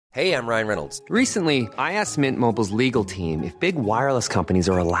Hey, I'm Ryan Reynolds. Recently, I asked Mint Mobile's legal team if big wireless companies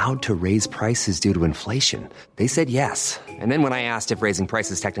are allowed to raise prices due to inflation. They said yes. And then when I asked if raising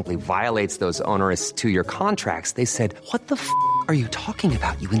prices technically violates those onerous two-year contracts, they said, "What the f*** are you talking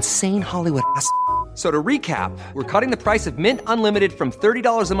about, you insane Hollywood ass?" So to recap, we're cutting the price of Mint Unlimited from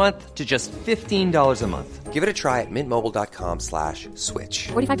 $30 a month to just $15 a month. Give it a try at mintmobile.com/switch.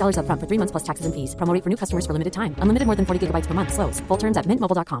 $45 up front for 3 months plus taxes and fees. Promo rate for new customers for limited time. Unlimited more than 40 gigabytes per month. Slows full terms at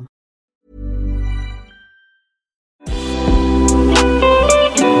mintmobile.com.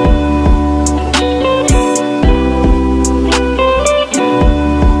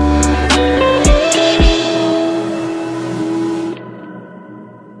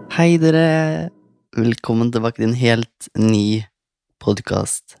 Hei dere, velkommen tilbake til en helt ny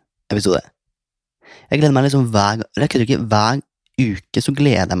podcast-episode. Jeg gleder meg liksom hver uke så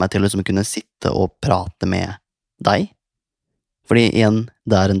gleder jeg meg til å liksom kunne sitte og prate med deg. Fordi igjen,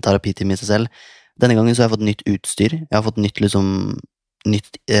 det er en terapitime i seg selv. Denne gangen så har jeg fått nytt utstyr. Jeg har fått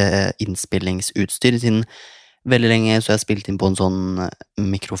nytt innspillingsutstyr. Siden veldig lenge så har jeg spilt inn på en sånn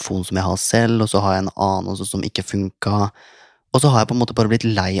mikrofon som jeg har selv, og så har jeg en annen også som ikke funket. Og så har jeg på en måte bare blitt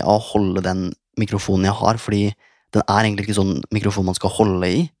lei av å holde den mikrofonen jeg har, fordi den er egentlig ikke sånn mikrofon man skal holde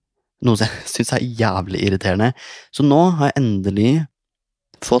i. Noe som jeg synes er jævlig irriterende. Så nå har jeg endelig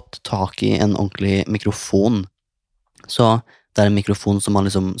fått tak i en ordentlig mikrofon. Så det er en mikrofon som man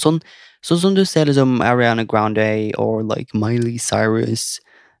liksom, sånn som du ser liksom Ariana Grande or like Miley Cyrus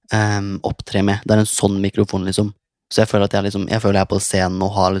opptre med. Det er en sånn mikrofon liksom. Så jeg føler at jeg er på scenen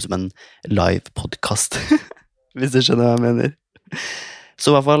og har liksom en live podcast. Hvis du skjønner hva jeg mener.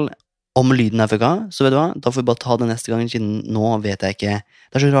 Så i hvert fall, om lyden er funka, så vet du hva, da får vi bare ta det neste gang, siden nå vet jeg ikke.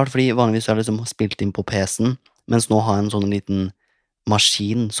 Det er så rart, fordi vanligvis har jeg liksom spilt inn på PC-en, mens nå har jeg en sånn liten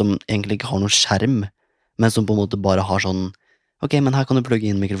maskin som egentlig ikke har noen skjerm, men som på en måte bare har sånn, ok, men her kan du plugge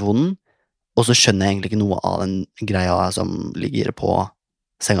inn mikrofonen, og så skjønner jeg egentlig ikke noe av den greia som ligger på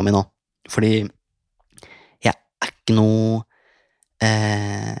senga mi nå. Fordi jeg er ikke noe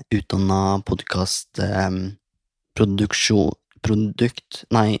utdannet podcast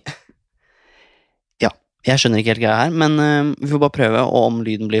jeg skjønner ikke helt greia her, men vi får bare prøve, og om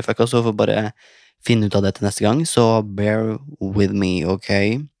lyden blir fucka, så får vi bare finne ut av det til neste gang, så bear with me,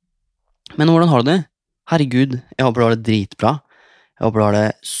 ok? Men hvordan har du det? Herregud, jeg håper du har det dritbra. Jeg håper du har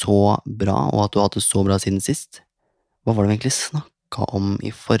det så bra, og at du har hatt det så bra siden sist. Hva var det vi egentlig snakket om i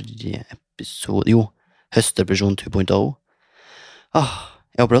forrige episode? Jo, høstepisjon 2.0.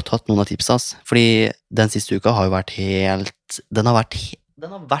 Jeg håper du har tatt noen av tipsa, fordi den siste uka har jo vært den har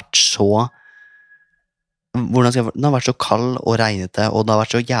vært så den har vært så kald og regnete, og det har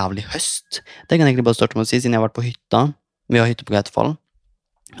vært så jævlig høst. Det kan jeg egentlig bare starte med å si, siden jeg har vært på hytta. Vi har hytte på Geitfall,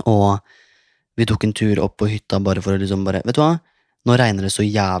 og vi tok en tur opp på hytta bare for å liksom vet du hva? Nå regner det så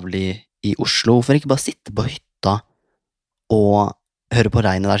jævlig i Oslo, hvorfor ikke bare sitte på hytta og høre på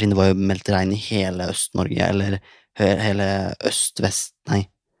regnet der, siden det var jo meldt regn i hele Øst-Norge, eller hele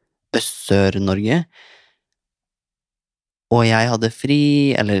Øst-Sør-Norge. Og jeg hadde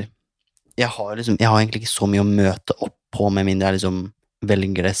fri, eller jeg har egentlig ikke så mye å møte opp på, med mindre jeg liksom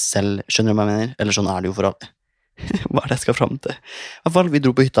velger det selv, skjønner du hva jeg mener? Eller sånn er det jo for alle. Hva er det jeg skal frem til? I hvert fall, vi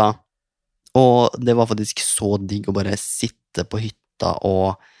dro på hytta, og det var faktisk så digg å bare sitte på hytta,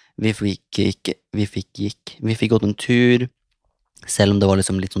 og vi fikk gått en tur, selv om det var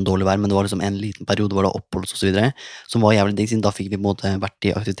liksom litt sånn dårlig vær, men det var liksom en liten periode hvor det var opphold og så videre, som var jævlig digg, siden da fikk vi på en måte vært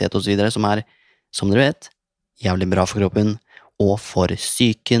i aktivitet og så videre, som er, som dere vet, jævlig bra for kroppen, og for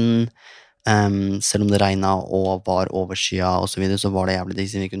psyken. Selv om det regnet og var overskya og så videre, så var det jævlig digg,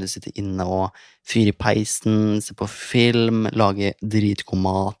 siden vi kunne sitte inne og fyre i peisen, se på film, lage dritgod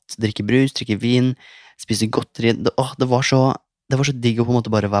mat, drikke brus, drikke vin, spise godteri. Det var så digg å på en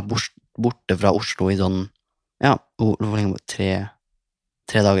måte bare være borte fra Oslo i sånn, ja, hvor lenge, 3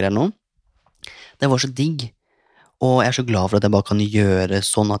 dager eller noe. Det var så digg, og jeg er så glad for at jeg bare kan gjøre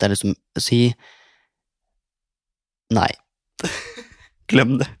sånn at jeg liksom sier nei,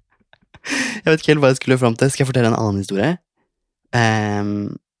 glem det. Jeg vet ikke helt hva jeg skulle frem til. Skal jeg fortelle en annen historie?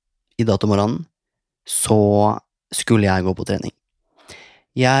 I datomorgenen så skulle jeg gå på trening.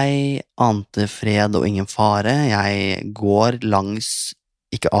 Jeg ante fred og ingen fare. Jeg går langs,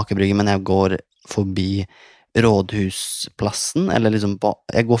 ikke Akerbrygge, men jeg går forbi Rådhusplassen, eller liksom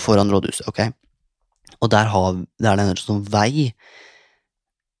jeg går foran Rådhuset, ok? Og der er det en sånn vei.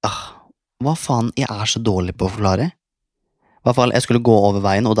 Hva faen, jeg er så dårlig på å forklare. I hvert fall, jeg skulle gå over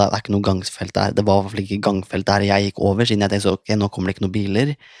veien, og det er ikke noe gangfelt der. Det var i hvert fall ikke gangfelt der jeg gikk over, siden jeg tenkte så, ok, nå kommer det ikke noen biler.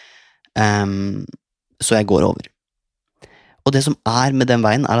 Så jeg går over. Og det som er med den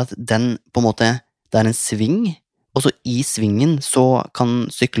veien, er at den, på en måte, det er en sving, Og så i svingen så kan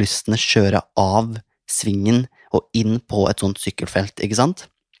syklistene kjøre av svingen og inn på et sånt sykkelfelt, ikke sant?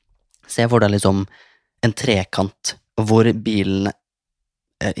 Se for deg liksom en trekant hvor bilene,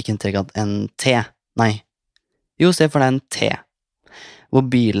 ikke en trekant, en T, nei, jo, se for deg en T, hvor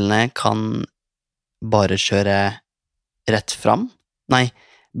bilene kan bare kjøre rett fram, nei,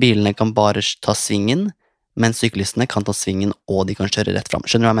 bilene kan bare ta svingen, mens syklistene kan ta svingen og de kan kjøre rett fram.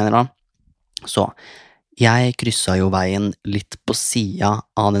 Skjønner du hva jeg mener da? Så, jeg krysset jo veien litt på siden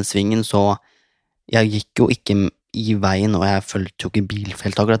av den svingen, så jeg gikk jo ikke i veien, og jeg følte jo ikke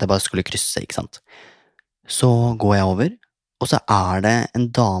bilfelt akkurat, jeg bare skulle krysse, ikke sant? Så går jeg over, og så det en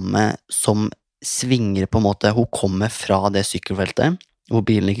dame som svinger på en måte, hun kommer fra det sykkelfeltet, hvor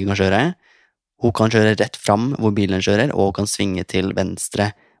bilen ikke kan kjøre, hun kan kjøre rett fram hvor bilen kjører, og hun kan svinge til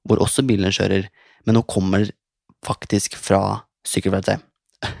venstre, hvor også bilen kjører, men hun kommer faktisk fra sykkelfeltet.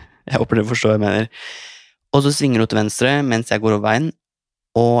 Jeg håper du forstår hva jeg mener. Og så svinger hun til venstre mens jeg går over veien,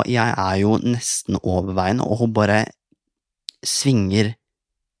 og jeg jo nesten over veien, og hun bare svinger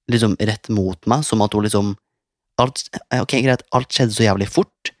liksom rett mot meg, som at hun liksom, ok, greit, alt skjedde så jævlig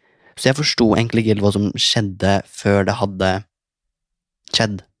fort, så jeg forstod egentlig ikke hva som skjedde før det hadde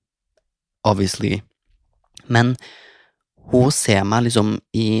skjedd, obviously. Men hun ser meg liksom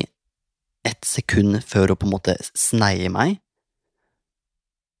i 1 sekund før hun på en måte sneier meg,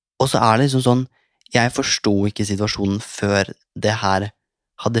 og så det liksom sånn, jeg forstod ikke situasjonen før det her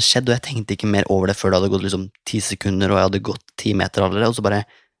hadde skjedd, og jeg tenkte ikke mer over det før det hadde gått liksom 10 sekunder, og jeg hadde gått 10 meter allerede, og så bare,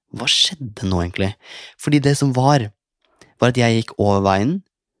 hva skjedde nå egentlig? Fordi det som var at jeg gikk over veien,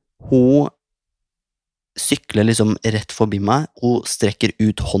 hun sykler liksom rett forbi meg, hun strekker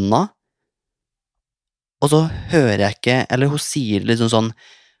ut hånda, og så hører jeg ikke, eller hun sier liksom sånn,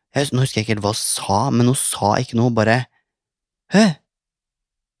 nå husker jeg ikke helt hva hun sa, men hun sa ikke noe, bare, hø?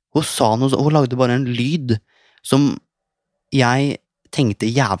 Hun sa noe, hun lagde bare en lyd som jeg tenkte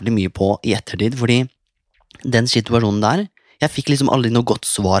jævlig mye på i ettertid, fordi den situasjonen der, jeg fikk liksom aldri noe godt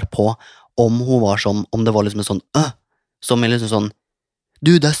svar på om hun var sånn, om det var liksom en sånn, som liksom sånn,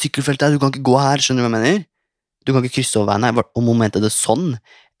 du, det sykkelfeltet her, du kan ikke gå her, skjønner du hva jeg mener? Du kan ikke krysse over veien her, om hun mente det sånn,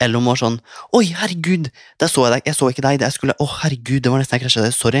 eller om hun var sånn, oi, herregud, der så jeg deg, jeg så ikke deg, det skulle, herregud, det var nesten jeg krasjet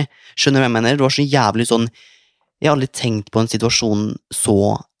deg, sorry, skjønner du hva jeg mener? Det var så jævlig sånn, jeg har aldri tenkt på en situasjon så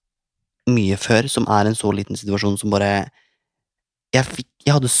mye før, som en så liten situasjon som bare, jeg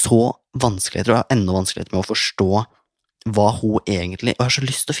hadde så vanskeligheter, og jeg har enda vanskeligheter med å forstå hva hun egentlig, og jeg har så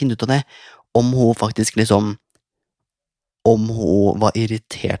lyst til å finne ut av det, om hun faktisk liksom, om hun var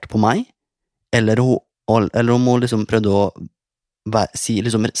irritert på meg, eller om hun liksom prøvde å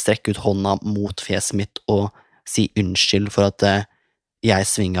liksom strekke ut hånda mot fjeset mitt, og si unnskyld for at jeg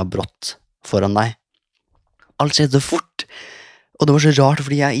svinget brått foran deg. Alt skjedde så fort, og det var så rart,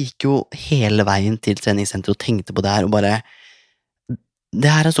 fordi jeg gikk jo hele veien til treningssenteret og tenkte på det her, og bare, det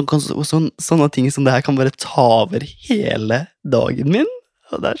her sånne ting som det her kan bare ta over hele dagen min,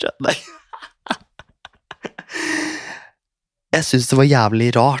 og der skjedde det. Jeg synes det var jævlig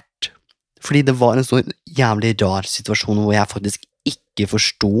rart, fordi det var en så jævlig rar situasjon hvor jeg faktisk ikke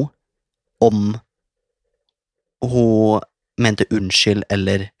forstod om hun mente unnskyld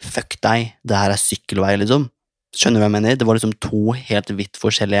eller fuck deg, det her sykkelvei liksom. Skjønner du hva jeg mener? Det var liksom 2 helt vidt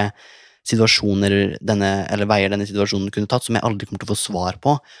forskjellige situasjoner eller veier denne situasjonen kunne tatt, som jeg aldri kommer til å få svar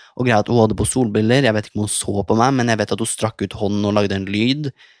på. Og greia at hun hadde på solbriller, jeg vet ikke om hun så på meg, men jeg vet at hun strakk ut hånden og lagde en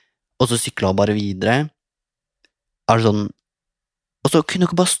lyd, og så syklet hun bare videre. Sånn, og så kunne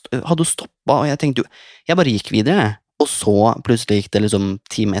hun bare, hadde hun stoppet, og jeg tenkte jo, jeg bare gikk videre, og så plutselig gikk det liksom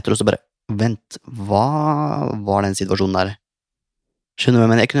 10 meter, og så bare, vent, hva var den situasjonen der? Skjønner du hva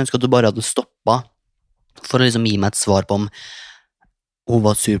jeg mener? Jeg kunne ønske at du bare hadde stoppet, for å liksom gi meg et svar på om hun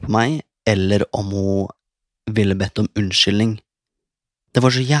var sur på meg, eller om hun ville bedt om unnskyldning. Det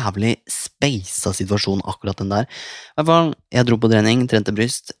var så jævlig speisa situasjon akkurat den der. I hvert fall, jeg dro på trening, trente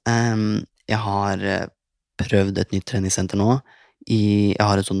bryst. Jeg har prøvd et nytt treningssenter nå. Jeg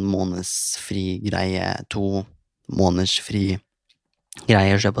har et sånn månedsfri greie, 2 månedersfri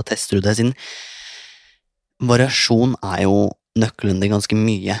greier, så jeg bare tester ut det siden. Variasjon jo nøkkelen til ganske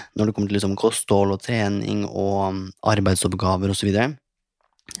mye, når det kommer til liksom kosthold og trening og arbeidsoppgaver og så videre.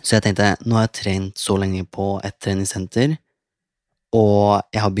 Så jeg tenkte, nå har jeg trent så lenge på et treningssenter, og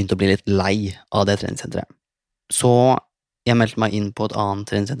jeg har begynt å bli litt lei av det treningssenteret. Så jeg meldte meg inn på et annet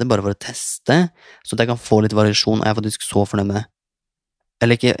treningssenter bare for å teste, så at jeg kan få litt variasjon, og jeg faktisk så fornøyd med det.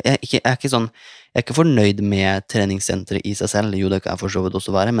 Eller ikke, jeg er ikke fornøyd med treningssenteret i seg selv, jo det kan jeg for så vidt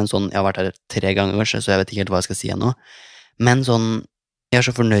også være, men sånn, jeg har vært her 3 ganger kanskje, så jeg vet ikke helt hva jeg skal si ennå. Men sånn, jeg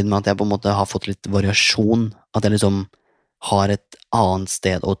så fornøyd med at jeg på en måte har fått litt variasjon, at jeg liksom har et annet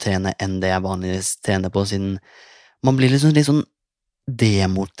sted å trene enn det jeg vanligvis trener på, siden man blir litt sånn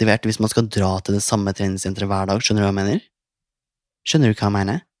demotivert hvis man skal dra til det samme treningssenteret hver dag, skjønner du hva jeg mener? Skjønner du hva jeg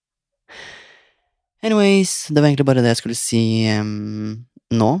mener? Anyways, det var egentlig bare det jeg skulle si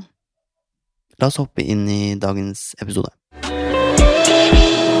nå. La oss hoppe inn i dagens episode.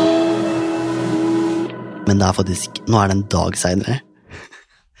 Men det faktisk, nå det en dag senere.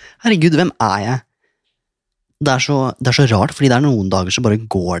 Herregud, hvem jeg? Det så rart, fordi det noen dager så bare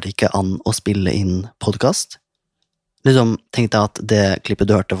går det ikke an å spille inn podcast. Liksom, tenkte jeg at det klippet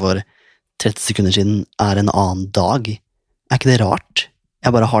du hørte for 30 sekunder siden en annen dag. Ikke det rart?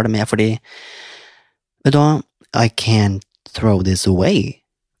 Jeg bare har det med fordi, vet du hva, I can't throw this away.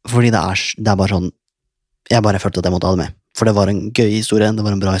 Fordi det bare sånn, jeg bare følte at jeg måtte ha det med. For det var en gøy historie, det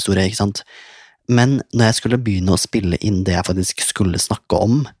var en bra historie, ikke sant? Men når jeg skulle begynne å spille inn det jeg faktisk skulle snakke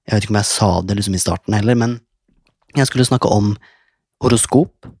om, jeg vet ikke om jeg sa det liksom i starten heller, men jeg skulle snakke om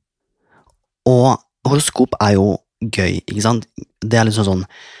horoskop, og horoskop jo gøy, ikke sant? Det liksom sånn,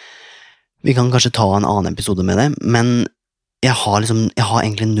 vi kan kanskje ta en annen episode med det, men jeg har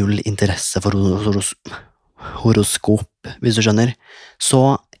egentlig null interesse for horoskop, hvis du skjønner. Så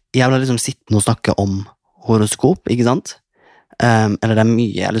jeg vil liksom sitte og snakke om horoskop, ikke sant? Eller det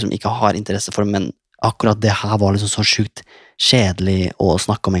mye jeg liksom ikke har interesse for, men akkurat det her var liksom så sjukt kjedelig å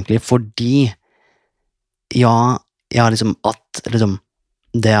snakke om egentlig, fordi ja, jeg har liksom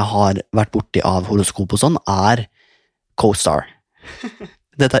det jeg har vært borti av horoskop og sånn CoStar.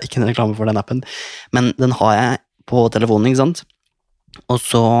 Dette ikke en reklame for den appen, men den har jeg på telefonen, ikke sant? Og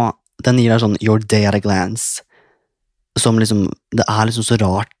så, den gir deg sånn Your Day at a Glance, som liksom, det liksom så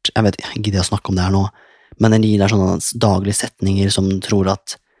rart, jeg vet, jeg gidder å snakke om det her nå, men den gir deg sånne daglige setninger som tror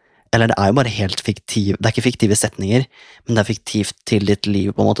at, eller det jo bare helt fiktiv, det ikke fiktive setninger, men det fiktivt til ditt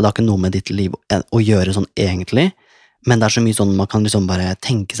liv på en måte, det har ikke noe med ditt liv å gjøre sånn egentlig, men det så mye sånn, man kan liksom bare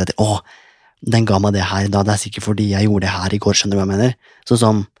tenke seg til, den ga meg det her da, det sikkert fordi jeg gjorde det her i går, skjønner du hva jeg mener? Så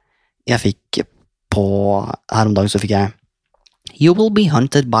som jeg fikk her om dagen så fikk jeg You will be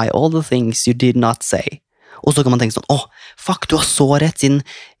hunted by all the things you did not say. Og så kan man tenke sånn, fuck, du har så rett, siden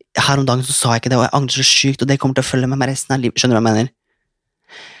her om dagen så sa jeg ikke det, og jeg angrer så sykt, og det kommer til å følge med meg resten av livet, skjønner du hva jeg mener?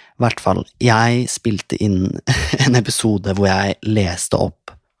 I hvert fall, jeg spilte inn en episode hvor jeg leste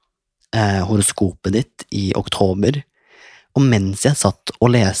opp horoskopet ditt i oktober, og mens jeg satt og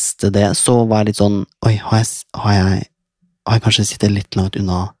leste det, så var jeg litt sånn, har jeg kanskje sittet litt langt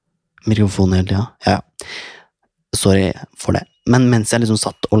unna mikrofonen hele tiden? Ja, sorry for det. Men mens jeg liksom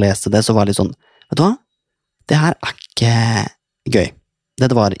satt og leste det, så var jeg litt sånn, vet du hva? Det her ikke gøy.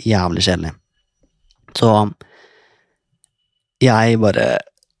 Dette var jævlig kjedelig. Så jeg bare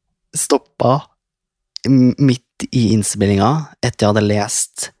stoppet midt i innspillinga etter jeg hadde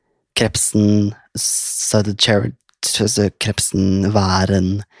lest Krepsen,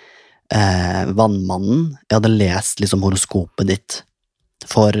 Væren, Vannmannen. Jeg hadde lest liksom horoskopet ditt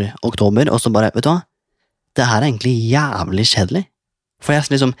for oktober, og så bare, vet du hva? Det her egentlig jævlig kjedelig. For jeg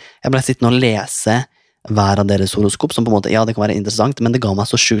ble sittende og lese hver av deres horoskop, som på en måte, ja, det kan være interessant, men det ga meg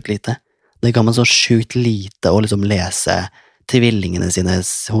så sjukt lite. Det ga meg så sjukt lite å liksom lese tvillingene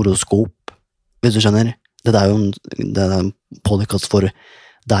sines horoskop, hvis du skjønner. Det jo en podcast for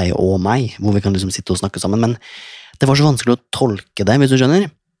deg og meg, hvor vi kan liksom sitte og snakke sammen, men det var så vanskelig å tolke det, hvis du skjønner.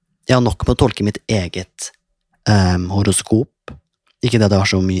 Jeg har nok på å tolke mitt eget horoskop. Ikke det at jeg har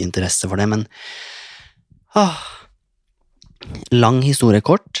så mye interesse for det, men lang historie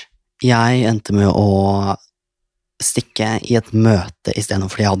kort. Jeg endte med å stikke i et møte i stedet,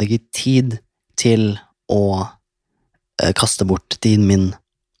 fordi jeg hadde ikke tid til å kaste bort tiden min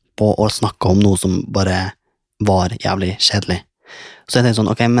på å snakke om noe som bare var jævlig kjedelig. Så jeg tenkte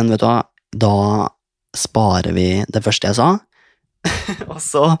sånn, ok, men vet du hva, da sparer vi det første jeg sa, og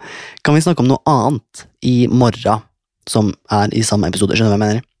så kan vi snakke om noe annet i morgen, som i samme episode, skjønner du hva jeg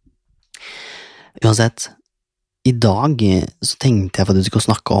mener? Uansett, i dag så tenkte jeg faktisk å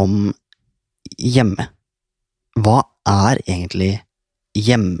snakke om hjemme. Hva egentlig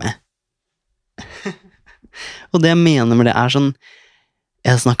hjemme? Og det jeg mener med det sånn,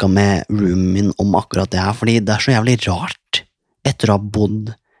 jeg snakket med roomien min om akkurat det her, fordi det så jævlig rart etter å ha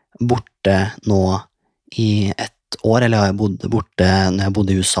bodd borte nå i et år, eller jeg har bodd borte når jeg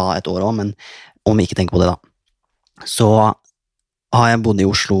bodde i USA et år også, men om jeg ikke tenker på det da, så har jeg bodd i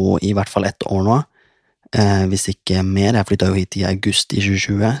Oslo i hvert fall et år nå, hvis ikke mer. Jeg flyttet jo hit i august i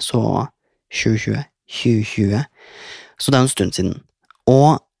 2020, så 2020, så det en stund siden.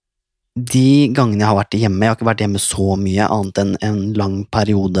 Og de gangene jeg har vært hjemme, jeg har ikke vært hjemme så mye annet enn en lang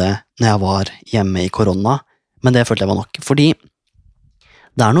periode når jeg var hjemme i korona, men det følte jeg var nok, fordi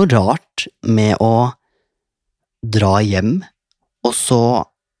det noe rart med å dra hjem, og så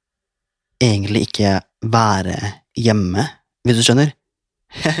egentlig ikke være hjemme, hvis du skjønner.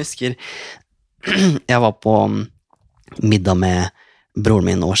 Jeg husker jeg var på middag med broren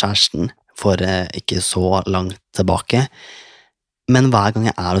min og kjæresten for ikke så langt tilbake, men hver gang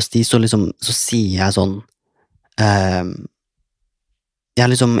jeg hos de, så sier jeg sånn jeg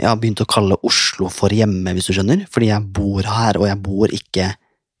har begynt å kalle Oslo for hjemme, hvis du skjønner, fordi jeg bor her, og jeg bor ikke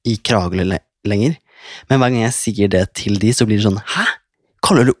i Kragerø lenger. Men hver gang jeg sier det til de, så blir det sånn, hæ?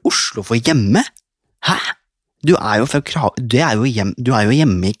 Kaller du Oslo for hjemme? Hæ? Du er jo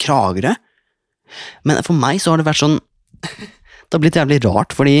hjemme i Kragerø. Men for meg så har det vært sånn, det har blitt jævlig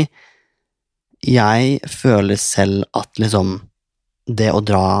rart, fordi jeg føler selv at det å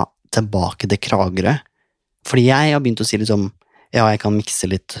dra tilbake til Kragerø, fordi jeg har begynt å si ja, jeg kan mikse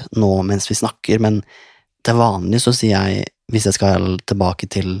litt nå mens vi snakker, men til vanlig så sier jeg, hvis jeg skal tilbake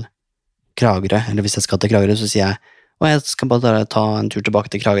til Kragerø, eller hvis jeg skal til Kragerø, så sier jeg, jeg skal bare ta en tur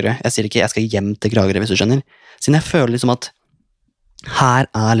tilbake til Kragerø. Jeg sier ikke, jeg skal hjem til Kragerø, hvis du skjønner. Siden jeg føler at her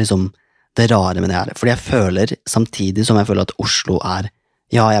er det rare med det her, fordi jeg føler, samtidig som jeg føler at Oslo er,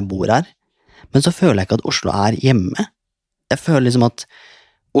 ja, jeg bor her, men så føler jeg ikke at Oslo er hjemme. Jeg føler at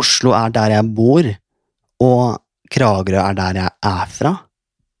Oslo er der jeg bor, og Kragerø er der jeg er fra,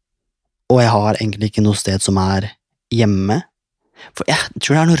 og jeg har egentlig ikke noe sted som er hjemme. For jeg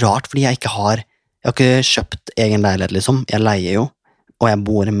tror det er noe rart, fordi jeg har ikke kjøpt egen leilighet, jeg leier jo, og jeg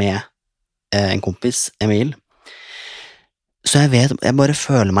bor med en kompis, Emil. Så jeg bare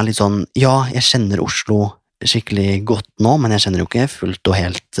føler meg litt sånn, ja, jeg kjenner Oslo skikkelig godt nå, men jeg kjenner jo ikke fullt og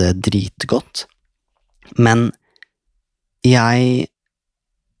helt dritgodt. Men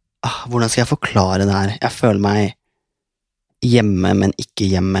hvordan skal jeg forklare det her? Jeg føler meg hjemme, men ikke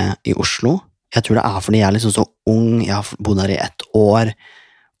hjemme i Oslo. Jeg tror det er fordi jeg er så ung, jeg har bodd her i 1 år,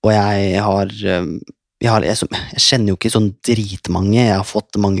 og jeg kjenner jo ikke sånn dritmange, jeg har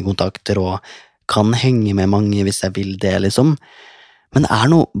fått mange kontakter, og kan henge med mange hvis jeg vil det, Men det er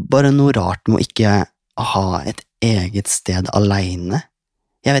bare noe rart med å ikke ha et eget sted alene.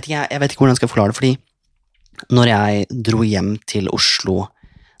 Jeg vet ikke hvordan jeg skal forklare det, fordi når jeg dro hjem til Oslo,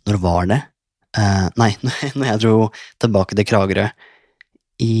 når var det? Når jeg dro tilbake til Kragerø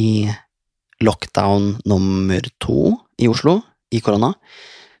i lockdown nummer 2 i Oslo, i korona,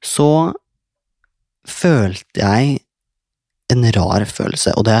 så følte jeg en rar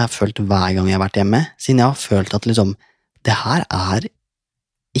følelse, og det har jeg følt hver gang jeg har vært hjemme, siden jeg har følt at det her er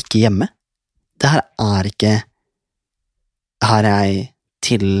ikke hjemme. Det her er ikke her jeg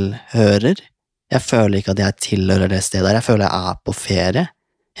tilhører. Jeg føler ikke at jeg tilhører det stedet her. Jeg føler jeg er på ferie.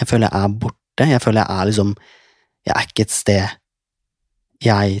 Jeg føler jeg er borte. Jeg føler jeg er jeg er ikke et sted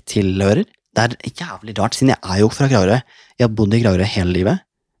jeg tilhører. Det er jævlig rart, siden jeg er jo fra Kragerø. Jeg har bodd i Kragerø hele livet,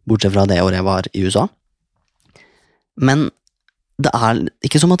 bortsett fra det året jeg var i USA. Men det er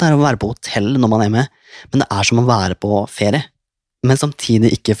ikke som at det er å være på hotell når man er hjemme, men det er som å være på ferie. Men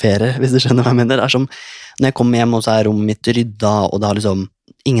samtidig ikke ferie, hvis du skjønner hva jeg mener. Det er som når jeg kommer hjem, og så er rommet mitt rydda, og det har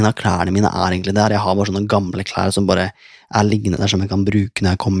ingen av klærne mine er egentlig der. Jeg har bare sånne gamle klær som bare er liggende der, som jeg kan bruke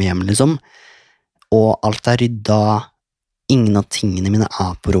når jeg kommer hjem, Og alt er rydda. Ingen av tingene mine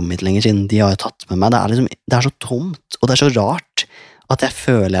er på rommet mitt lenger, siden de har jeg tatt med meg. Det er så tomt, og det er så rart at jeg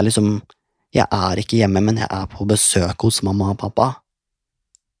føler jeg er ikke hjemme, men jeg er på besøk hos mamma og pappa.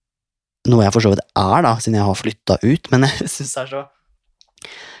 Noe jeg for så vidt er da, siden jeg har flyttet ut, men jeg synes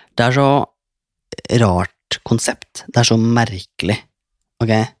det er så rart konsept. Det er så merkelig,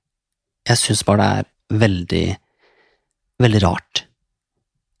 ok? Jeg synes bare det er veldig, veldig rart.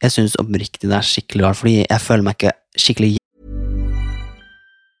 Jeg synes oppriktig det er skikkelig rart, fordi jeg føler meg ikke skikkelig.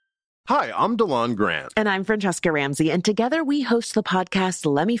 Hi, I'm DeLon Grant. And I'm Francesca Ramsey, and together we host the podcast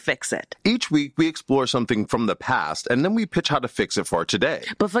Let Me Fix It. Each week we explore something from the past, and then we pitch how to fix it for today.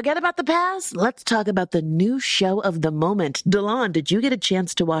 But forget about the past. Let's talk about the new show of the moment. DeLon, did you get a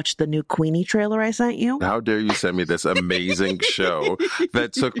chance to watch the new Queenie trailer I sent you? How dare you send me this amazing show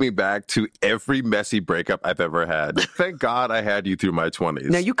that took me back to every messy breakup I've ever had. Thank God I had you through my 20s.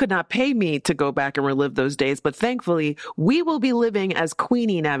 Now, you could not pay me to go back and relive those days, but thankfully, we will be living as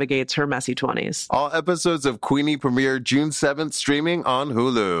Queenie navigates her messy 20s. All episodes of Queenie premiere June 7th, streaming on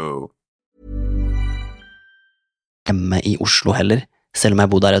Hulu. Hjemme i Oslo heller, selv om jeg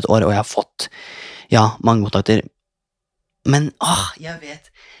bodde der et år, og jeg har fått, mange kontakter. Men,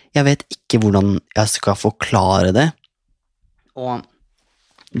 jeg vet ikke hvordan jeg skal forklare det. Og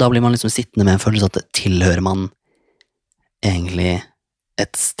da blir man sittende med en følelse at tilhører man egentlig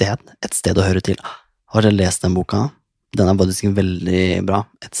et sted å høre til. Har dere lest den boka? Den er faktisk veldig bra.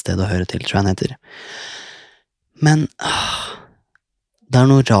 Et sted å høre til, tror jeg den heter. Men det er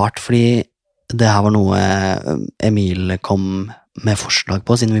noe rart, fordi det her var noe Emil kom med forslag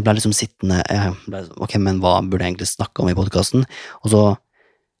på, siden vi ble liksom sittende, ok, men hva burde jeg egentlig snakke om i podcasten? Og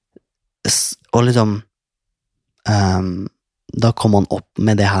liksom, da kom han opp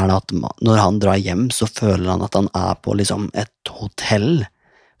med det her da, at når han drar hjem, så føler han at han på liksom et hotell,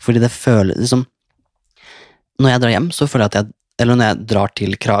 fordi det føler liksom, når jeg drar hjem, så føler jeg at eller når jeg drar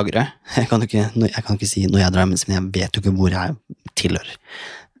til Kragerø, jeg kan ikke si når jeg drar hjem, men jeg vet jo ikke hvor jeg tilhører.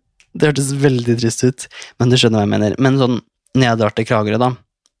 Det hørtes veldig trist ut, men du skjønner hva jeg mener. Men sånn, når jeg drar til Kragerø da,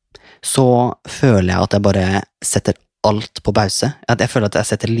 så føler jeg at jeg bare setter alt på pause. At jeg føler at jeg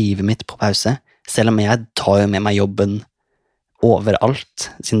setter livet mitt på pause, selv om jeg tar jo med meg jobben overalt,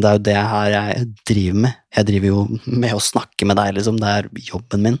 siden det jo det her jeg driver med. Jeg driver jo med å snakke med deg, liksom, det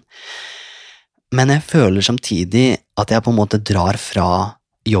jobben min. Men jeg føler samtidig at jeg på en måte drar fra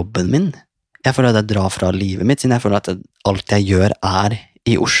jobben min. Jeg føler at jeg drar fra livet mitt, siden jeg føler at alt jeg gjør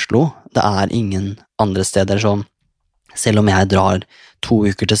i Oslo. Det ingen andre steder, så selv om jeg drar 2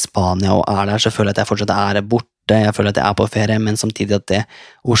 uker til Spania og der, så føler jeg at jeg fortsatt borte, jeg føler at jeg på ferie, men samtidig at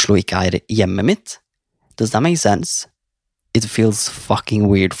Oslo ikke hjemmet mitt. Does that make sense? It feels fucking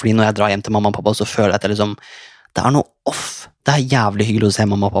weird, fordi når jeg drar hjem til mamma og pappa, så føler jeg at det noe off. Det jævlig hyggelig å se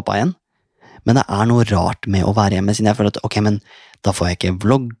mamma og pappa igjen. Men det noe rart med å være hjemme, siden jeg føler at, ok, men da får jeg ikke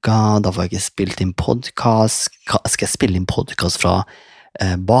vlogga, da får jeg ikke spilt inn podcast, skal jeg spille inn podcast fra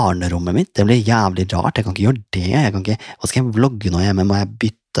barnerommet mitt? Det blir jævlig rart, jeg kan ikke gjøre det, hva skal jeg vlogge nå hjemme, må jeg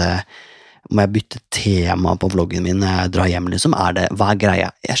bytte tema på vloggen min når jeg drar hjem, liksom, hva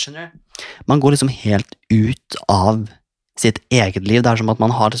greia? Jeg skjønner, man går liksom helt ut av sitt eget liv, det som at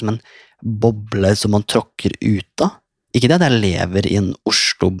man har liksom en boble som man tråkker ut av, ikke det at jeg lever i en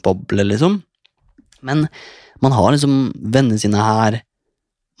Oslo-boble, liksom, men man har liksom vennene sine her,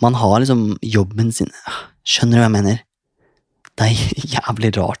 man har liksom jobben sin, skjønner du hva jeg mener? Det jævlig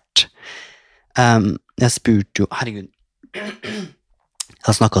rart. Jeg spurte jo, herregud, jeg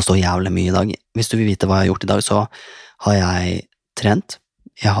har snakket så jævlig mye i dag. Hvis du vil vite hva jeg har gjort i dag, så har jeg trent,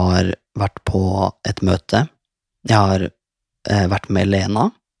 jeg har vært på et møte, jeg har vært med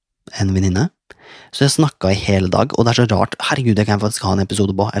Lena, en venninne, så jeg snakket i hele dag, og det så rart, herregud, det kan jeg faktisk ha en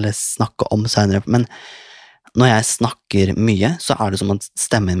episode på, eller snakke om senere, men når jeg snakker mye, så det som at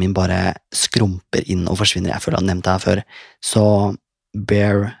stemmen min bare skrumper inn og forsvinner, jeg føler jeg har nevnt det her før, så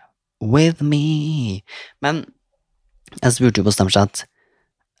bear with me. Men jeg spurte jo på Snapchat,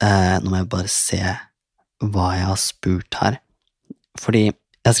 nå må jeg bare se hva jeg har spurt her, fordi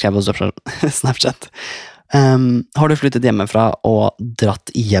jeg skrev på Snapchat, har du flyttet hjemmefra og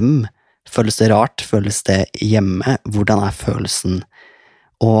dratt hjem? Føles det rart? Føles det hjemme? Hvordan følelsen?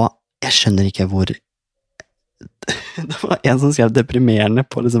 Og jeg skjønner ikke hvor det var en som skrev deprimerende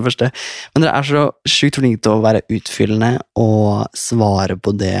på liksom første, men dere så sykt flink til å være utfyllende og svare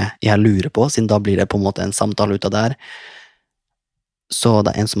på det jeg lurer på, siden da blir det på en måte en samtale ut av det her. Så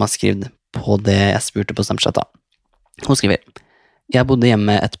det en som har skrevet på det jeg spurte på Snapchat da. Hun skriver, jeg bodde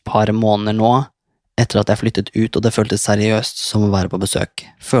hjemme et par måneder nå, etter at jeg flyttet ut, og det føltes seriøst som å være på besøk.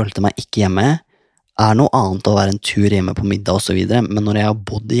 Følte meg ikke hjemme, noe annet å være en tur hjemme på middag og så videre, men når jeg har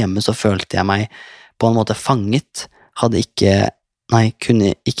bodd hjemme, så følte jeg meg på en måte fanget,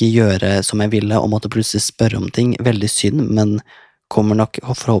 kunne ikke gjøre som jeg ville, og måtte plutselig spørre om ting, veldig synd, men kommer nok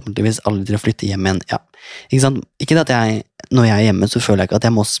forhåpentligvis aldri til å flytte hjem igjen, ja. Ikke sant? Ikke det at når jeg hjemme, så føler jeg ikke at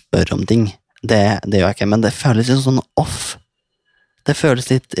jeg må spørre om ting, det gjør jeg ikke, men det føles litt sånn off, det føles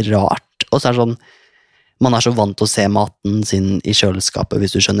litt rart, og så det sånn, man så vant til å se maten sin i kjøleskapet,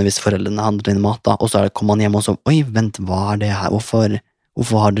 hvis du skjønner, hvis foreldrene handler inn mat da, og så kommer man hjem og så, oi, vent, hva det her,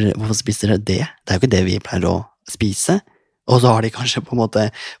 hvorfor spiser dere det? Det jo ikke det vi pleier å spise, og så har de kanskje på en måte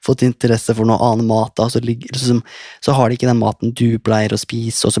fått interesse for noe annen mat da, så har de ikke den maten du pleier å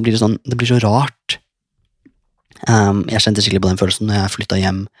spise, og så blir det sånn, det blir så rart. Jeg kjente skikkelig på den følelsen når jeg flyttet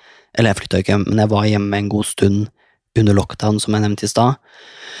hjem, eller jeg flyttet ikke hjem, men jeg var hjemme en god stund under lockdown, som jeg nevnte i sted.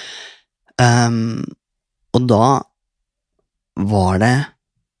 Og da var det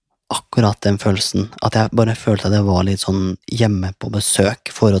akkurat den følelsen, at jeg bare følte at jeg var litt sånn hjemme på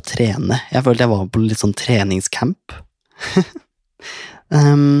besøk for å trene. Jeg følte jeg var på litt sånn treningscamp.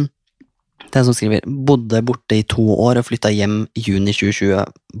 Den som skriver, bodde borte i 2 år og flyttet hjem i juni 2020,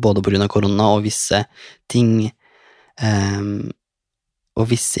 både på grunn av korona og visse ting, og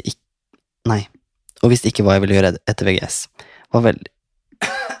visste ikke hva jeg ville gjøre etter VGS. Var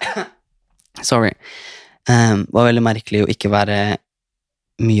veldig merkelig å ikke være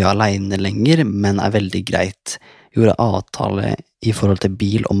mye alene lenger, men veldig greit. Gjorde avtale i forhold til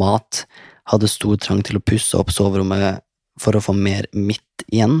bil og mat, hadde stor trang til å pusse opp soverommet for å få mer midt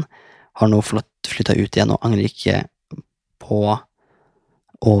igjen, har nå flyttet ut igjen og angrer ikke på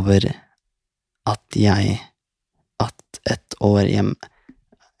over at et år hjem.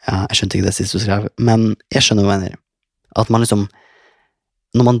 Ja, jeg skjønte ikke det siste du skrev, men jeg skjønner hva jeg mener. At man liksom,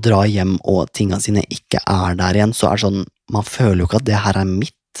 når man drar hjem og tingene sine ikke der igjen, så det sånn, man føler jo ikke at det her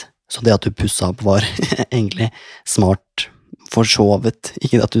mitt. Så det at du pusset opp var egentlig smart, forsovet.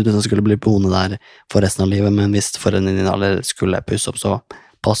 Ikke at du skulle bli boende der for resten av livet, men hvis foreldrene dine eller skulle pusse opp, så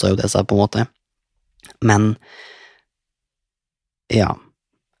passet jo det seg på en måte. Men, ja,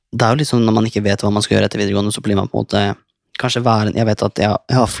 det jo liksom når man ikke vet hva man skal gjøre etter videregående, så blir man på en måte, kanskje jeg vet at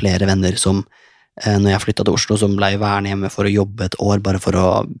jeg har flere venner som, når jeg flyttet til Oslo, som ble værende hjemme for å jobbe et år, bare for å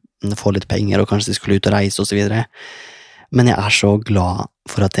få litt penger, og kanskje de skulle ut og reise og så videre. Men jeg så glad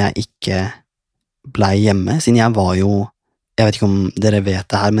for at jeg ikke ble hjemme, siden jeg var jo, jeg vet ikke om dere vet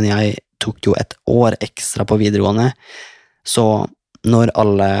det her, men jeg tok jo et år ekstra på videregående, så når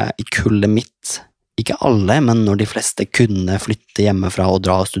alle i kullet mitt, ikke alle, men når de fleste kunne flytte hjemmefra og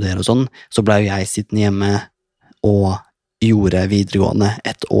dra og studere og sånn, så ble jo jeg sittende hjemme og gjorde videregående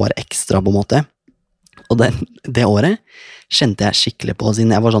et år ekstra på en måte. Og det året kjente jeg skikkelig på,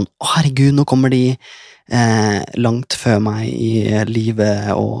 siden jeg var sånn, herregud, nå kommer de langt før meg i livet,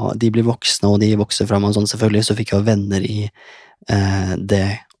 og de blir voksne, og de vokser fra meg, sånn selvfølgelig, så fikk jeg venner i det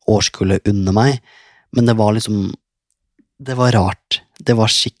årskullet under meg, men det var liksom, det var rart, det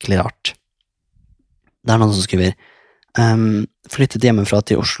var skikkelig rart. Det noen som skriver, flyttet hjemmefra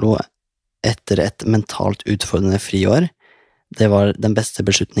til Oslo etter et mentalt utfordrende friår. Det var den beste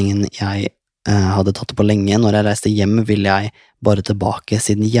beslutningen jeg hadde tatt på lenge. Når jeg reiste hjem ville jeg bare tilbake,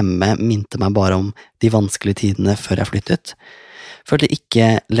 siden hjemme minte meg bare om de vanskelige tidene før jeg flyttet. Følte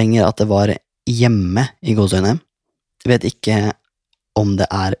ikke lenger at det var hjemme i gåseøyne. Vet ikke om det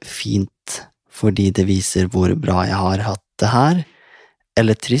fint fordi det viser hvor bra jeg har hatt det her,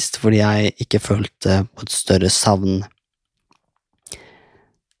 eller trist fordi jeg ikke følte på et større savn.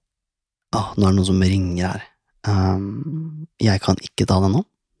 Nå det noen som ringer her. Jeg kan ikke ta det nå,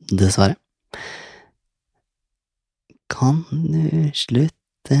 dessverre. Kan du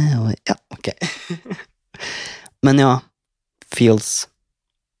slutte å... Ja, ok. Men ja, feels.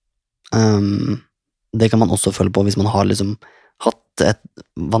 Det kan man også føle på hvis man har liksom hatt et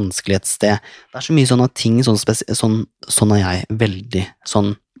vanskelighetssted. Det så mye sånne ting, sånn jeg veldig,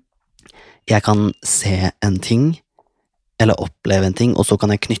 sånn, jeg kan se en ting, eller oppleve en ting, og så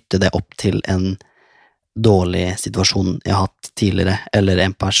kan jeg knytte det opp til en dårlig situasjon jeg har hatt tidligere, eller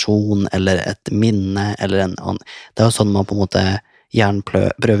en person, eller et minne, eller en annen. Det jo sånn man på en måte hjernen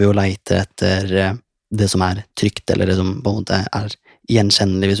prøver å leite etter det som trygt, eller det som på en måte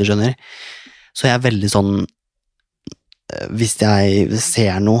gjenkjennelig, hvis du skjønner. Så jeg veldig sånn, hvis jeg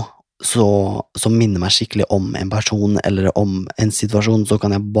ser noe, så minner meg skikkelig om en person, eller om en situasjon, så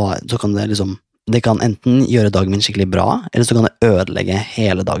kan det liksom, det kan enten gjøre dagen min skikkelig bra, eller så kan det ødelegge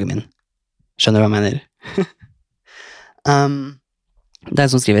hele dagen min. Skjønner du hva jeg mener? Det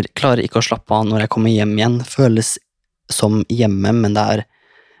en som skriver, klarer ikke å slappe av når jeg kommer hjem igjen, føles som hjemme, men er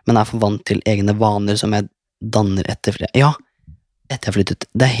for vant til egne vaner som jeg danner etter jeg flyttet.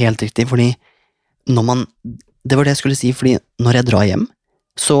 Det helt riktig, fordi det var det jeg skulle si, fordi når jeg drar hjem,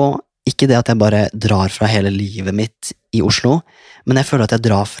 så ikke det at jeg bare drar fra hele livet mitt i Oslo, men jeg føler at jeg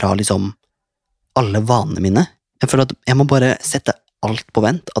drar fra liksom alle vanene mine. Jeg føler at jeg må bare sette alt på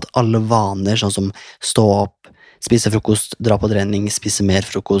vent, at alle vaner, sånn som stå opp, spise frokost, dra på trening, spise mer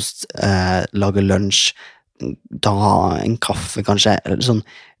frokost, lage lunsj, ta en kaffe kanskje, eller sånn,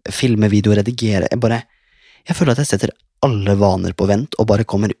 filme video, redigere, jeg føler at jeg setter alle vaner på vent, og bare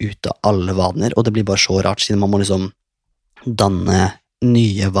kommer ut av alle vaner, og det blir bare så rart, siden man må liksom danne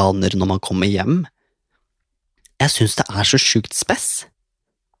nye vaner når man kommer hjem. Jeg synes det så sjukt spess.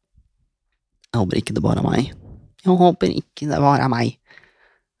 Jeg håper ikke det bare meg. Jeg håper ikke det bare meg.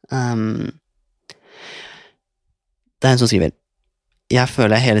 Det en som skriver, jeg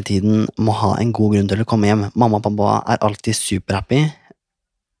føler jeg hele tiden må ha en god grunn til å komme hjem. Mamma og pappa alltid superhappy,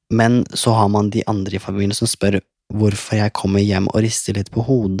 men så har man de andre i familien som spør hvorfor jeg kommer hjem og rister litt på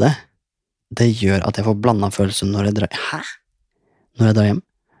hodet. Det gjør at jeg får blandet følelser når jeg drar... Hæ? Når jeg drar hjem?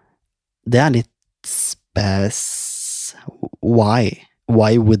 Det litt spes... Why?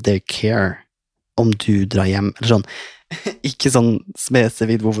 Why would they care om du drar hjem? Eller sånn, ikke sånn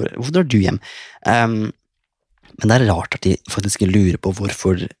spesifikt hvorfor drar du hjem? Men det rart at de faktisk lurer på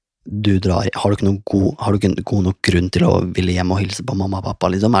hvorfor du drar. Har du ikke god nok grunn til å ville hjem og hilse på mamma og pappa,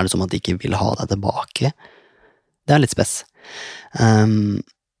 liksom? Det som at de ikke vil ha deg tilbake? Det litt spes.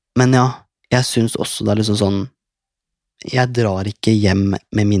 Men ja, jeg synes også det liksom sånn, jeg drar ikke hjem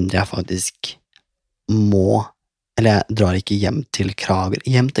med mindre jeg faktisk må, eller jeg drar ikke hjem til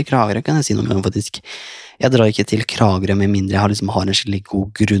Kragerø kan jeg si noen gang faktisk. Jeg drar ikke til Kragerø med mindre jeg har en skikkelig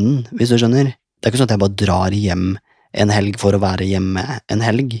god grunn, hvis du skjønner. Det ikke sånn at jeg bare drar hjem en helg for å være hjemme en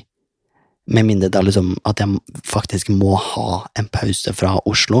helg, med mindre det liksom at jeg faktisk må ha en pause fra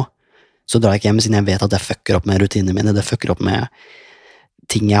Oslo, så drar jeg ikke hjem siden jeg vet at det fucker opp med rutinene mine, det fucker opp med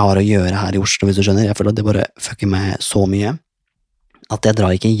ting jeg har å gjøre her i Oslo, hvis du skjønner. Jeg føler at det bare fucker med så mye, at jeg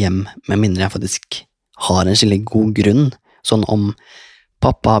drar ikke hjem med mindre jeg faktisk har en skikkelig god grunn, sånn om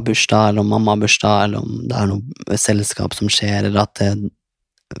pappa har bursdag, eller om mamma har bursdag, eller om det noe selskap som skjer, eller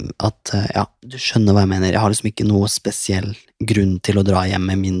ja, du skjønner hva jeg mener. Jeg har liksom ikke noe spesiell grunn til å dra hjem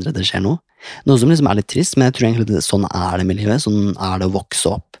med mindre det skjer noe. Noe som liksom litt trist, men jeg tror egentlig sånn det med livet, sånn det å vokse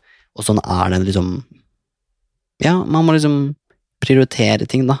opp, og sånn det liksom, ja, man må liksom prioritere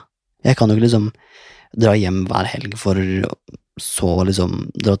ting da. Jeg kan jo ikke liksom dra hjem hver helg for så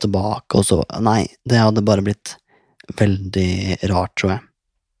liksom dra tilbake, og så, nei, det hadde bare blitt veldig rart, tror jeg.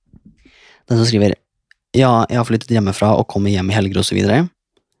 Den som skriver, ja, jeg har flyttet hjemmefra og kommer hjem i helger og så videre.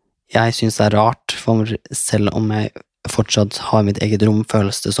 Jeg synes det rart, for selv om jeg fortsatt har mitt eget rom,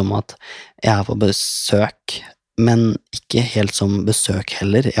 føles det som at jeg på besøk, men ikke helt som besøk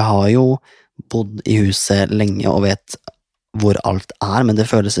heller. Jeg har jo bodd i huset lenge og vet hvor alt men det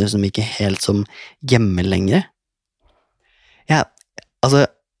føles som ikke helt som hjemme lenger.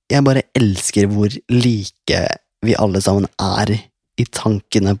 Jeg bare elsker hvor like vi alle sammen i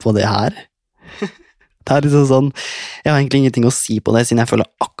tankene på det her. Det liksom sånn, jeg har egentlig ingenting å si på det, siden jeg føler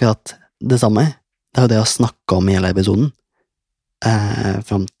akkurat det samme. Det jo det jeg har snakket om i hele episoden,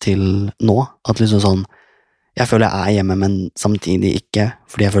 frem til nå, at liksom sånn, jeg føler jeg hjemme, men samtidig ikke,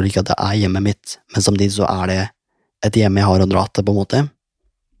 fordi jeg føler ikke at det hjemmet mitt, men samtidig så det et hjemme jeg har å dra til, på en måte.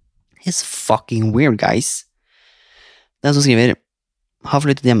 It's fucking weird, guys. Den som skriver, har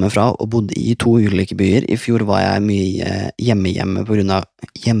flyttet hjemmefra og bodd i 2 ulike byer. I fjor var jeg mye hjemme på grunn av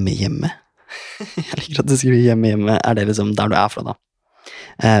hjemme? Jeg liker at du skriver hjemme, det liksom der du fra da?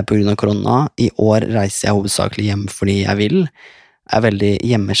 På grunn av korona. I år reiser jeg hovedsakelig hjem fordi jeg vil. Jeg veldig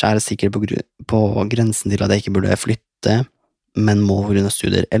hjemmeskjær, sikkert på grensen til at jeg ikke burde flytte, men må på grunn av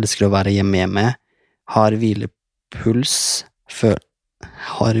studier. Elsker å være hjemme. Har hvilepuls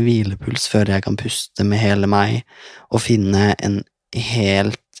før jeg kan puste med hele meg, og finne en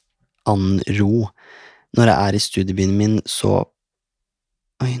helt annen ro. Når jeg i studiebyen min, så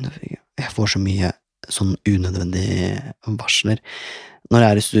jeg får så mye sånn unødvendige varsler. Når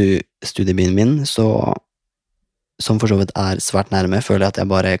jeg i studiebyen min, så som for så vidt svært nærme, føler jeg at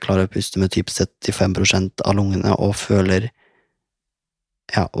jeg bare klarer å puste med typ 75% av lungene, og føler,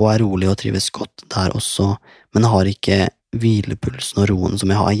 ja, og rolig og trives godt der også, men har ikke hvilepulsen og roen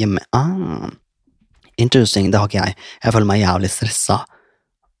som jeg har hjemme. Interesting, det har ikke jeg. Jeg føler meg jævlig stresset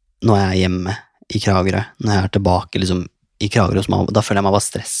når jeg hjemme i Kragerø, når jeg tilbake liksom i Kragerø, da føler jeg meg bare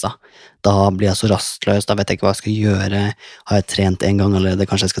stresset. Da blir jeg så rastløs, da vet jeg ikke hva jeg skal gjøre. Har jeg trent en gang, eller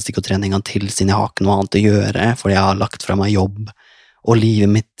kanskje jeg skal stikke og trene en gang til, siden jeg har ikke noe annet å gjøre, fordi jeg har lagt fra meg jobb og livet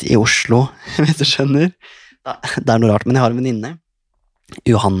mitt i Oslo, hvis du skjønner. Det noe rart, men jeg har en venninne,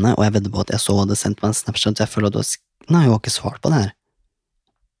 Johanne, og jeg vedder på at jeg så hadde sendt meg en Snapchat, så jeg føler at nei, hun har ikke svart på det her.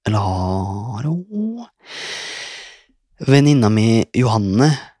 Eller har hun? Venninna mi,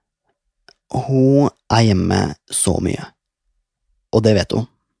 Johanne, hun hjemme så mye. Og det vet hun,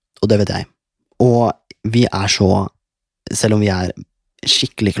 og det vet jeg. Og vi så, selv om vi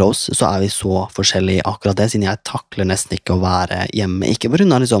skikkelig close, så vi så forskjellige akkurat det, siden jeg takler nesten ikke å være hjemme. Ikke på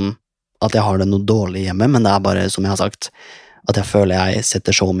grunn av liksom, at jeg har det noe dårlig hjemme, men det bare, som jeg har sagt, at jeg føler jeg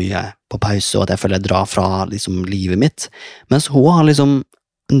setter så mye på pause, og at jeg føler jeg drar fra liksom, livet mitt. Mens hun har liksom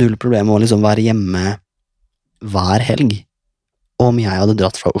null problem med å liksom, være hjemme hver helg. Og om jeg hadde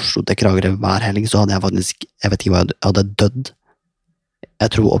dratt fra Oslo til Kragerø hver helg, så hadde jeg faktisk, jeg vet ikke hva, jeg hadde dødd.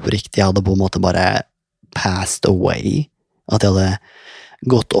 Jeg tror oppriktig jeg hadde på en måte bare passed away, at jeg hadde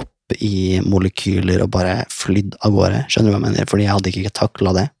gått opp i molekyler og bare flydd av gårde, skjønner du hva jeg mener, fordi jeg hadde ikke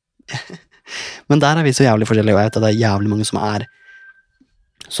taklet det. Men der vi så jævlig forskjellige, og jeg vet at det jævlig mange som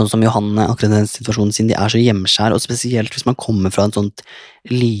sånn som Johanne, akkurat den situasjonen sin, de så hjemskjær, og spesielt hvis man kommer fra en sånt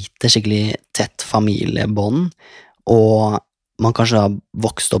lite, skikkelig tett familiebånd, og man kanskje har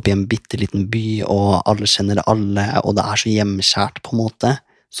vokst opp i en bitteliten by, og alle kjenner alle, og det så hjemmeskjært på en måte,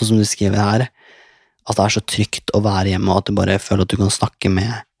 sånn som du skriver her, at det så trygt å være hjemme, og at du bare føler at du kan snakke med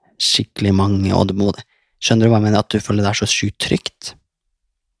skikkelig mange, og skjønner du hva jeg mener, at du føler det så sjukt trygt?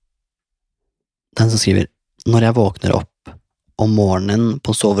 Den som skriver, når jeg våkner opp om morgenen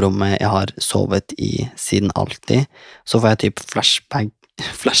på soverommet jeg har sovet i siden alltid, så får jeg typ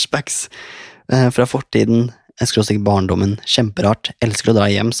flashbacks fra fortiden, jeg skråstrek barndommen, kjemperart, elsker å dra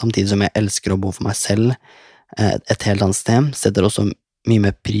hjem samtidig som jeg elsker å bo for meg selv et helt annet sted, setter også mye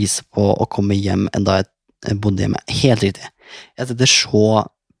mer pris på å komme hjem enn da jeg bodde hjemme. Helt riktig. Jeg setter så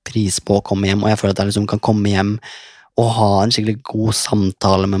pris på å komme hjem, og jeg føler at jeg liksom kan komme hjem å ha en skikkelig god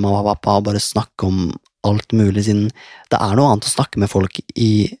samtale med mamma og pappa og bare snakke om alt mulig, siden det noe annet å snakke med folk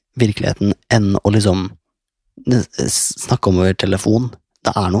i virkeligheten enn å liksom snakke om over telefon.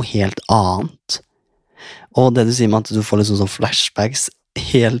 Det noe helt annet. Og det du sier med at du får liksom sånn flashbacks,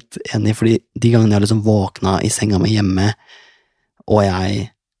 helt enig, fordi de gangene jeg liksom våkna i senga mi hjemme, og jeg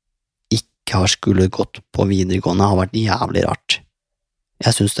ikke har skulle gått på videregående, har vært jævlig rart.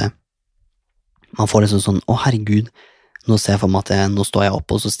 Jeg synes det. Man får liksom sånn, å herregud, nå ser jeg for meg at nå står jeg opp,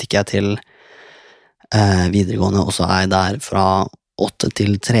 og så stikker jeg til videregående, og så jeg der fra 8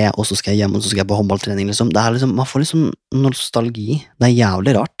 til 3, og så skal jeg hjem, og så skal jeg på håndballtrening, liksom. Det liksom, man får liksom nostalgi. Det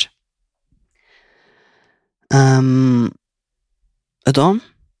jævlig rart. Vet du hva?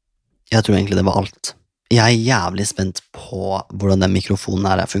 Jeg tror egentlig det var alt. Jeg jævlig spent på hvordan den mikrofonen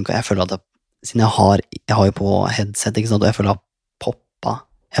her funker. Jeg føler at det, siden jeg har jo på headset, ikke sant, og jeg føler at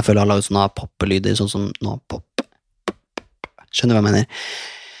jeg føler jeg har laget sånne poppelyder, sånn som nå pop. Skjønner du hva jeg mener?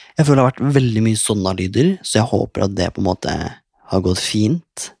 Jeg føler det har vært veldig mye sånne lyder, så jeg håper at det på en måte har gått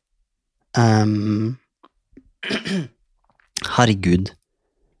fint. Herregud.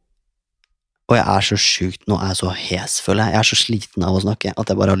 Og jeg så sykt, nå jeg så hes, føler jeg. Jeg så sliten av å snakke, at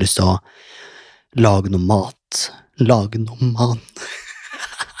jeg bare har lyst til å lage noe mat. Lage noe mat.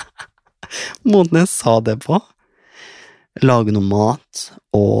 Måten jeg sa det på. Lage noe mat,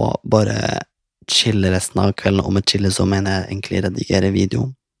 og bare chille resten av kvelden, og med chille så mener jeg egentlig redigere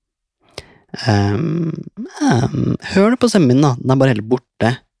video. Hør det på stemmen min da, den bare helt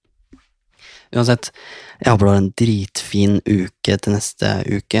borte. Uansett, jeg håper du har en dritfin uke til neste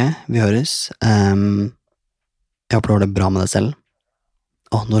uke, vi høres. Jeg håper du har det bra med deg selv.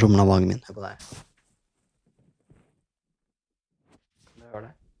 Nå rumler magen min, hør på deg.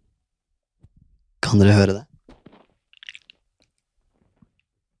 Kan dere høre det?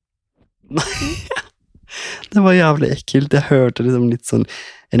 Det var jævlig ekkelt. Jeg hørte liksom litt sånn.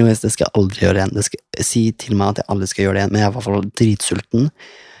 Anyways, det skal jeg aldri gjøre igjen. Det skal si til meg at jeg aldri skal gjøre det igjen, men jeg er i hvert fall dritsulten,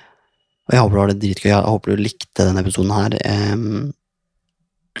 og jeg håper du har det dritgøy. Jeg håper du likte denne episoden her.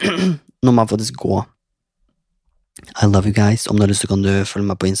 Nå må jeg faktisk gå. I love you guys. Om du har lyst så kan du følge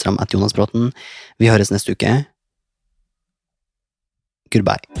meg på Instagram @JonasBråten. Vi høres neste uke.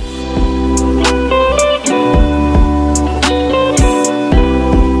 Goodbye.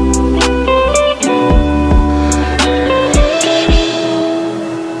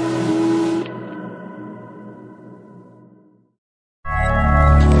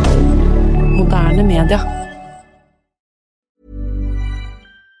 Moderne media.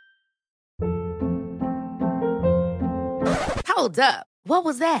 Hold up. What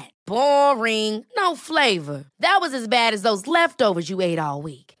was that? Boring. No flavor. That was as bad as those leftovers you ate all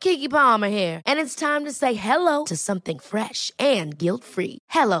week. Keke Palmer here, and it's time to say hello to something fresh and guilt-free.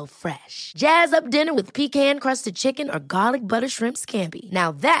 Hello Fresh. Jazz up dinner with pecan-crusted chicken or garlic butter shrimp scampi.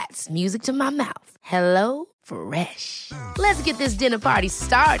 Now that's music to my mouth. Hello Fresh. Let's get this dinner party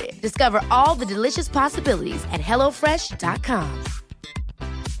started. Discover all the delicious possibilities at HelloFresh.com.